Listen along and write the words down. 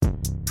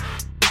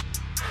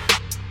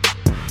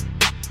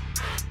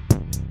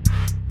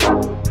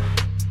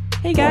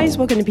Hey guys,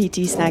 welcome to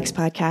PT Snacks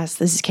Podcast.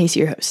 This is Casey,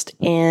 your host.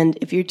 And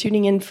if you're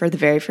tuning in for the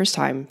very first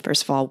time,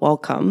 first of all,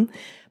 welcome.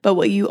 But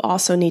what you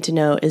also need to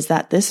know is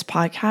that this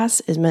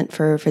podcast is meant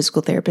for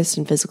physical therapists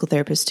and physical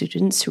therapist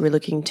students who are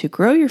looking to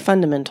grow your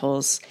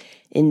fundamentals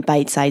in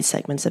bite-sized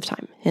segments of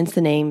time, hence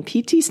the name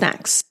PT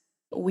Snacks.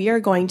 We are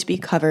going to be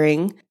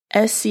covering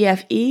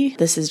SCFE.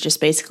 This is just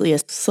basically a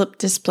slip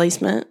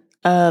displacement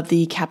of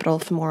the capital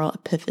femoral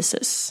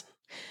epiphysis.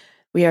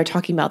 We are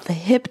talking about the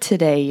hip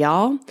today,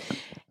 y'all.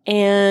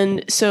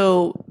 And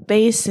so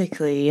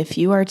basically, if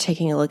you are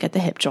taking a look at the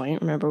hip joint,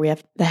 remember we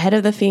have the head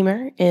of the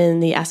femur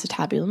in the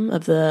acetabulum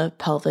of the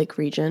pelvic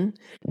region.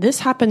 This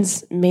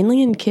happens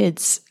mainly in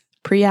kids,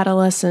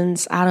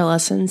 pre-adolescents,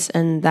 adolescents,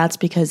 and that's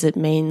because it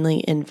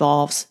mainly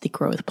involves the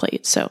growth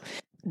plate. So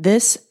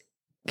this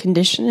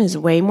condition is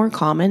way more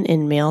common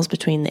in males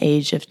between the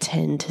age of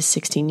 10 to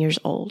 16 years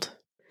old.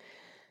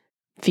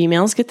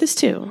 Females get this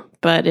too,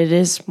 but it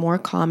is more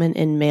common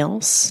in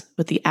males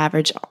with the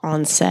average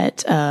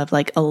onset of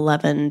like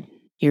 11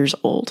 years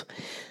old.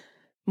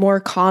 More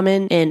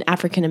common in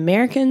African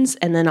Americans,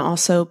 and then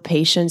also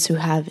patients who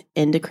have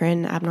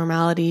endocrine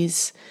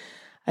abnormalities,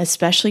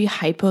 especially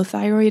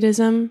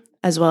hypothyroidism,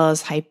 as well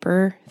as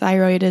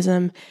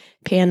hyperthyroidism,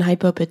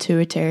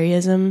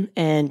 panhypopituitarism,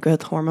 and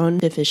growth hormone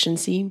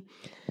deficiency.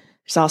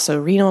 There's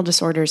also renal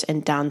disorders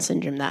and Down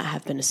syndrome that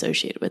have been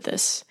associated with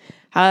this.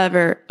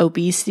 However,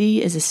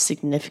 obesity is a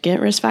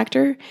significant risk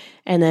factor,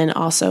 and then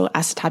also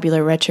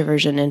acetabular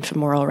retroversion and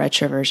femoral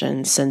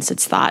retroversion, since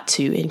it's thought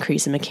to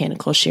increase the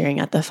mechanical shearing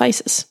at the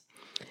epiphysis.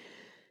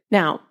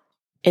 Now,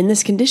 in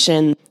this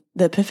condition,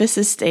 the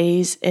epiphysis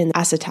stays in the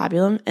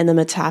acetabulum, and the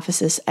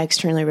metaphysis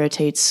externally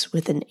rotates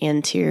with an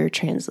anterior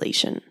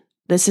translation.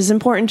 This is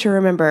important to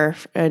remember,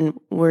 and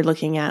we're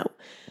looking at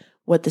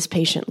what this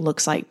patient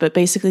looks like. But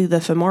basically,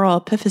 the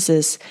femoral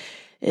epiphysis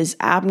is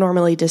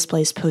abnormally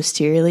displaced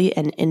posteriorly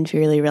and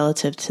inferiorly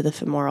relative to the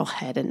femoral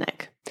head and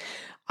neck.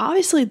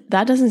 Obviously,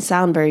 that doesn't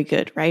sound very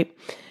good, right?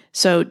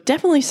 So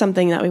definitely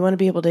something that we want to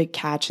be able to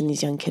catch in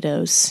these young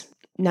kiddos.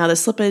 Now, the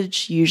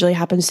slippage usually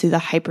happens through the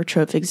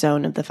hypertrophic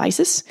zone of the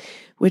physis,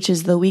 which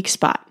is the weak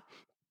spot.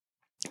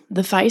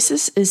 The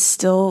physis is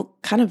still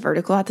kind of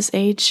vertical at this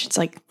age. It's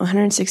like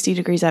 160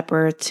 degrees at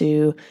birth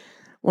to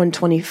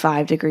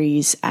 125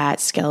 degrees at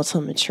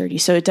skeletal maturity.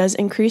 So it does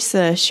increase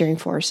the shearing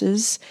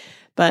forces,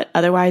 but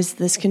otherwise,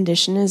 this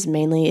condition is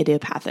mainly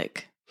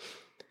idiopathic.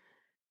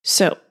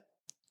 So,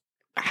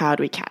 how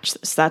do we catch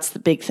this? That's the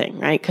big thing,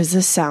 right? Because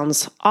this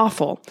sounds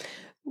awful.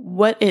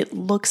 What it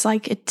looks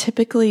like, it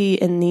typically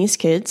in these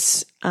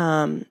kids,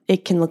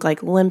 it can look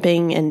like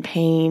limping and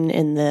pain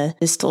in the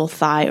distal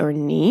thigh or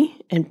knee,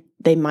 and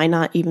they might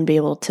not even be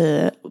able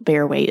to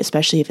bear weight,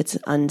 especially if it's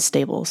an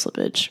unstable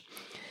slippage.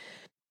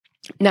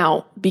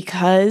 Now,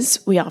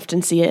 because we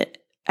often see it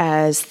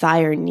as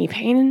thigh or knee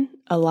pain,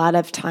 a lot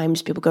of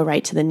times people go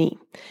right to the knee.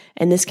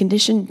 And this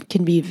condition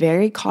can be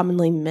very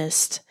commonly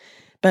missed,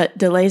 but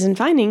delays in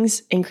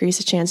findings increase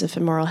the chance of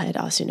femoral head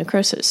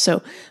osteonecrosis.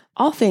 So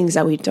all things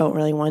that we don't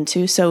really want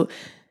to. So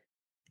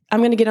I'm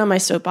going to get on my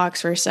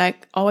soapbox for a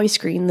sec. Always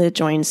screen the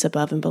joints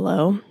above and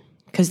below,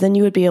 because then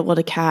you would be able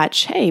to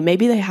catch, hey,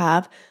 maybe they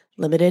have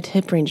limited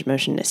hip range of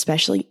motion,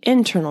 especially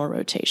internal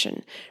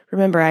rotation.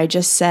 Remember, I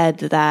just said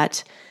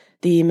that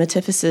the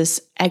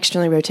metaphysis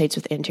externally rotates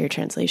with anterior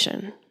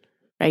translation,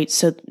 right?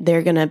 So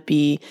they're going to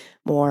be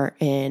more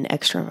in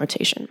external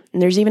rotation.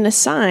 And there's even a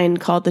sign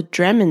called the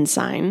Dremen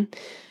sign,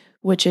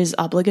 which is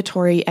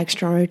obligatory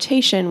external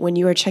rotation when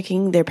you are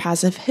checking their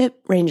passive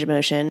hip range of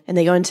motion, and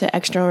they go into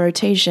external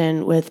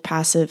rotation with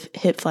passive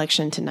hip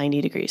flexion to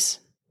 90 degrees.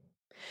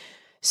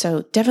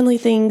 So definitely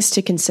things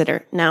to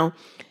consider. Now,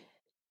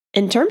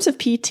 in terms of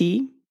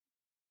PT,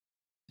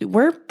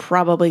 we're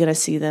probably going to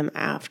see them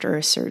after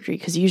a surgery,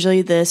 because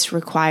usually this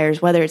requires,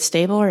 whether it's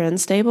stable or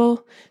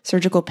unstable,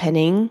 surgical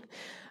pinning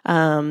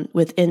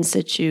with in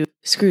situ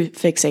screw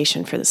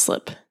fixation for the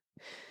slip.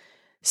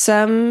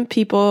 Some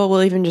people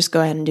will even just go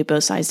ahead and do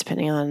both sides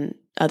depending on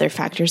other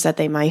factors that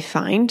they might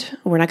find.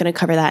 We're not going to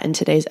cover that in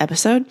today's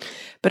episode,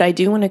 but I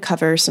do want to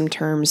cover some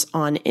terms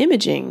on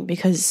imaging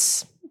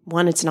because,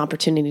 one, it's an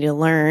opportunity to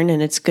learn,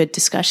 and it's good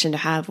discussion to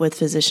have with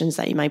physicians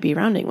that you might be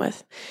rounding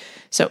with.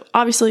 So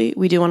obviously,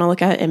 we do want to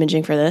look at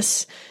imaging for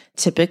this.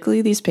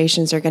 Typically, these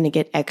patients are going to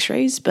get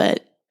x-rays,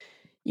 but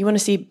you want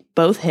to see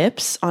both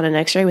hips on an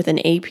x-ray with an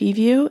AP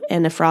view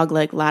and a frog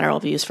leg lateral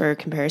views for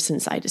comparison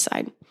side to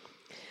side.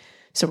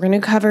 So we're going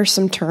to cover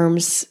some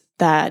terms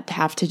that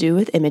have to do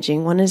with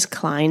imaging. One is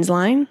Klein's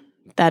line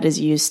that is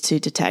used to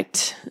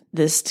detect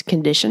this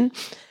condition.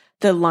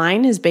 The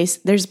line is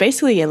there's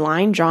basically a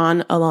line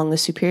drawn along the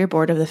superior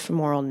board of the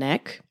femoral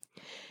neck.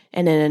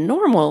 And in a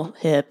normal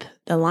hip,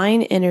 the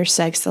line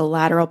intersects the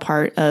lateral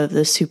part of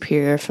the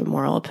superior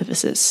femoral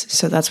epiphysis.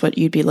 So that's what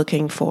you'd be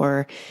looking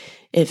for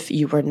if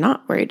you were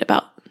not worried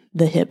about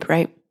the hip,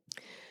 right?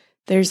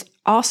 There's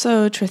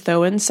also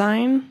Trithoan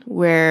sign,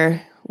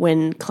 where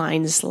when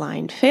Klein's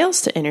line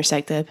fails to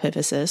intersect the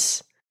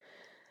epiphysis,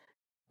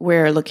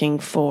 we're looking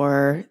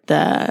for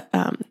the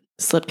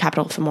slip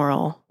capital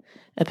femoral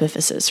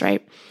epiphysis,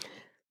 right?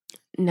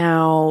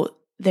 Now,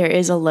 there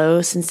is a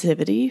low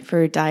sensitivity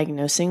for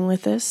diagnosing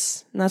with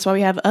this. And that's why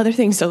we have other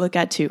things to look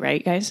at too,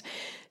 right, guys?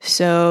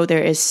 So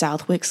there is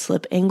Southwick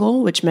slip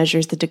angle, which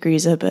measures the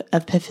degrees of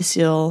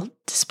epiphyseal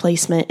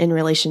displacement in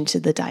relation to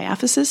the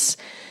diaphysis.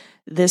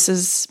 This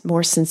is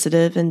more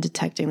sensitive in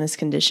detecting this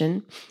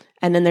condition.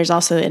 And then there's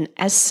also an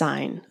S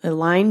sign, a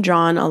line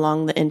drawn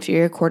along the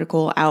inferior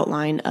cortical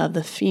outline of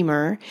the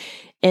femur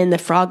in the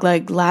frog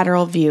leg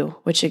lateral view,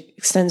 which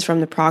extends from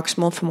the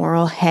proximal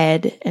femoral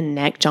head and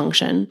neck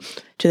junction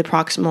to the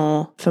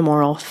proximal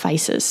femoral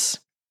physis.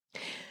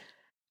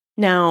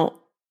 Now,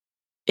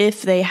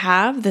 if they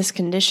have this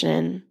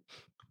condition,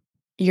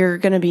 you're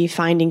going to be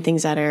finding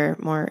things that are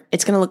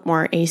it's going to look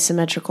more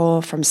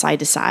asymmetrical from side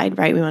to side,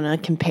 right? We want to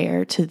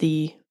compare to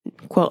the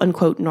quote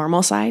unquote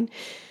normal side.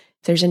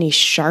 If there's any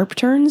sharp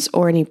turns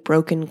or any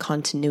broken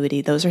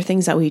continuity, those are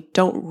things that we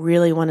don't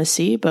really want to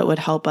see, but would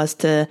help us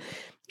to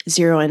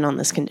zero in on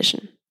this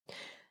condition.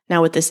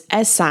 Now, with this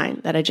S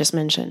sign that I just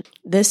mentioned,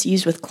 this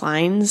used with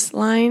Klein's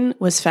line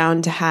was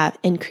found to have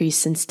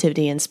increased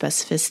sensitivity and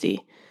specificity.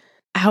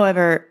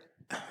 However,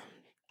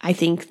 I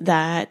think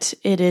that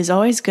it is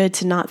always good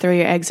to not throw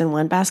your eggs in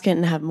one basket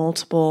and have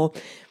multiple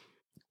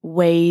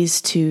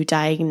ways to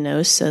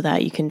diagnose so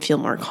that you can feel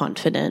more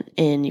confident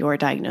in your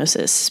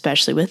diagnosis,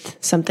 especially with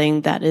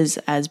something that is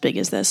as big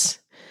as this.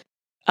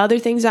 Other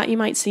things that you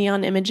might see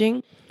on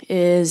imaging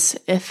is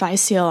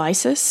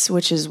epiphysis,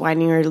 which is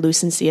widening or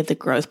lucency of the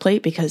growth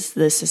plate, because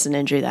this is an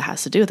injury that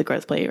has to do with the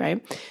growth plate,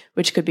 right?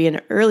 Which could be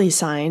an early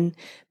sign,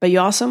 but you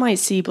also might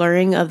see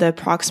blurring of the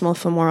proximal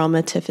femoral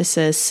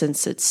metaphysis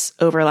since it's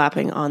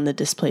overlapping on the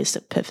displaced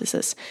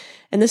epiphysis.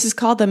 And this is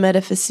called the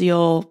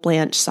metaphyseal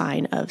blanch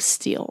sign of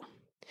Steele.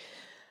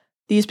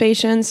 These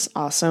patients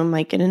also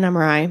might get an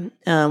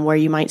MRI where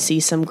you might see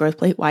some growth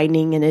plate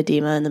widening and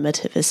edema in the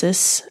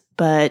metaphysis,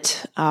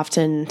 but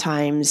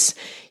oftentimes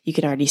you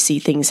can already see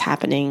things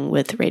happening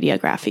with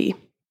radiography.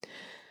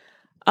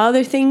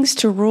 Other things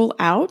to rule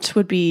out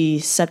would be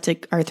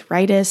septic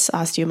arthritis,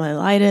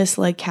 osteomyelitis,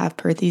 leg calf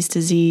Perthes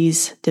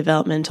disease,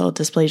 developmental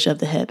dysplasia of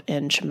the hip,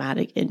 and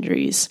traumatic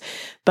injuries.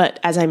 But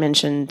as I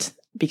mentioned,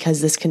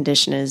 because this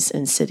condition is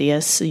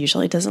insidious, it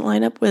usually doesn't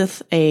line up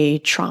with a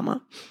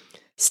trauma.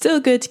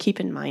 Still good to keep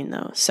in mind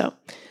though. So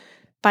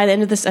by the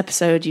end of this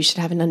episode, you should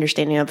have an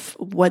understanding of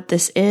what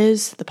this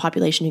is, the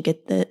population who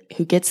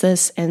gets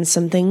this, and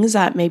some things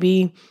that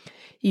maybe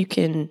you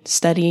can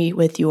study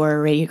with your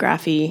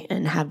radiography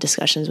and have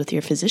discussions with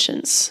your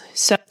physicians.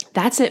 So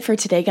that's it for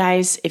today,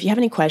 guys. If you have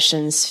any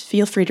questions,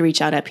 feel free to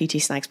reach out at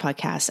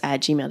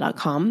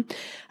ptsnackspodcast@gmail.com.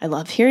 I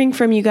love hearing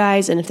from you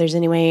guys, and if there's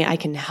any way I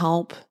can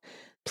help,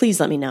 please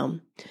let me know.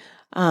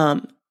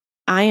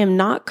 I am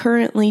not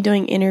currently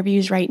doing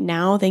interviews right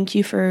now. Thank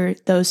you for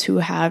those who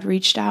have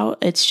reached out.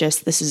 It's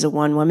just this is a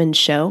one-woman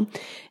show,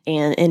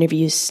 and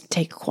interviews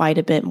take quite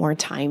a bit more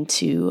time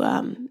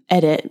to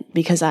edit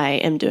because I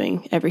am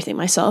doing everything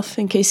myself,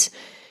 in case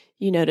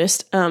you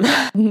noticed.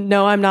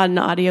 No, I'm not an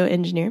audio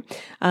engineer,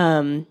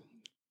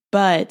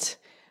 but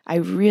I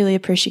really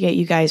appreciate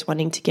you guys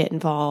wanting to get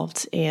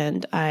involved,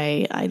 and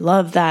I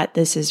love that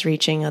this is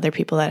reaching other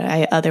people that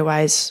I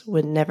otherwise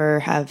would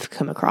never have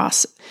come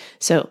across.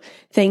 So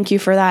thank you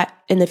for that.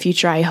 In the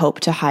future, I hope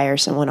to hire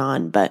someone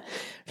on, but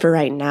for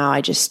right now,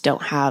 I just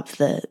don't have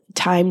the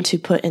time to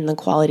put in the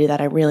quality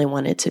that I really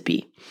want it to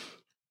be.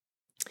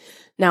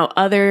 Now,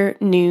 other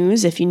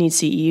news, if you need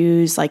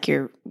CEUs, like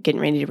you're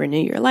getting ready to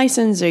renew your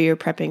license or you're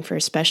prepping for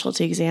a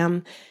specialty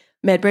exam,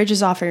 MedBridge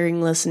is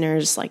offering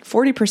listeners like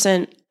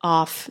 40%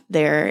 off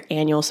their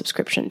annual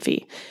subscription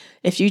fee.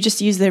 If you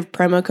just use the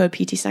promo code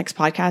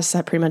PTSnacksPodcast,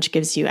 that pretty much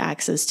gives you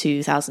access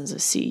to thousands of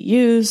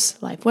CEUs,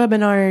 live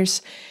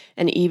webinars,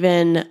 and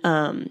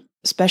even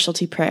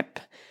specialty prep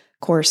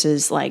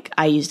courses. Like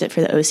I used it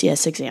for the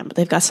OCS exam, but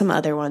they've got some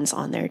other ones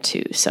on there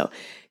too. So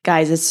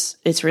guys,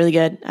 it's really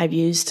good. I've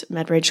used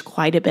MedBridge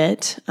quite a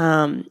bit.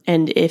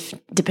 And if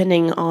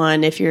depending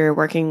on if you're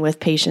working with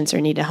patients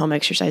or need a home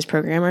exercise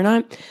program or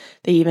not,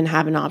 they even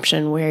have an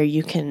option where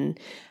you can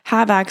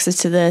have access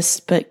to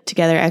this, put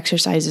together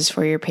exercises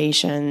for your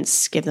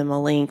patients, give them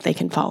a link. They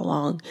can follow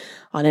along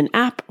on an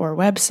app or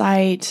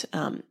website.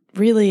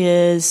 Really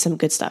is some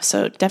good stuff.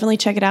 So definitely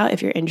check it out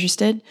if you're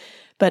interested.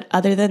 But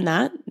other than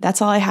that,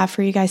 that's all I have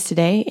for you guys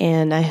today.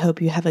 And I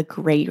hope you have a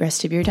great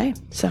rest of your day.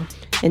 So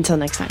until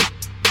next time.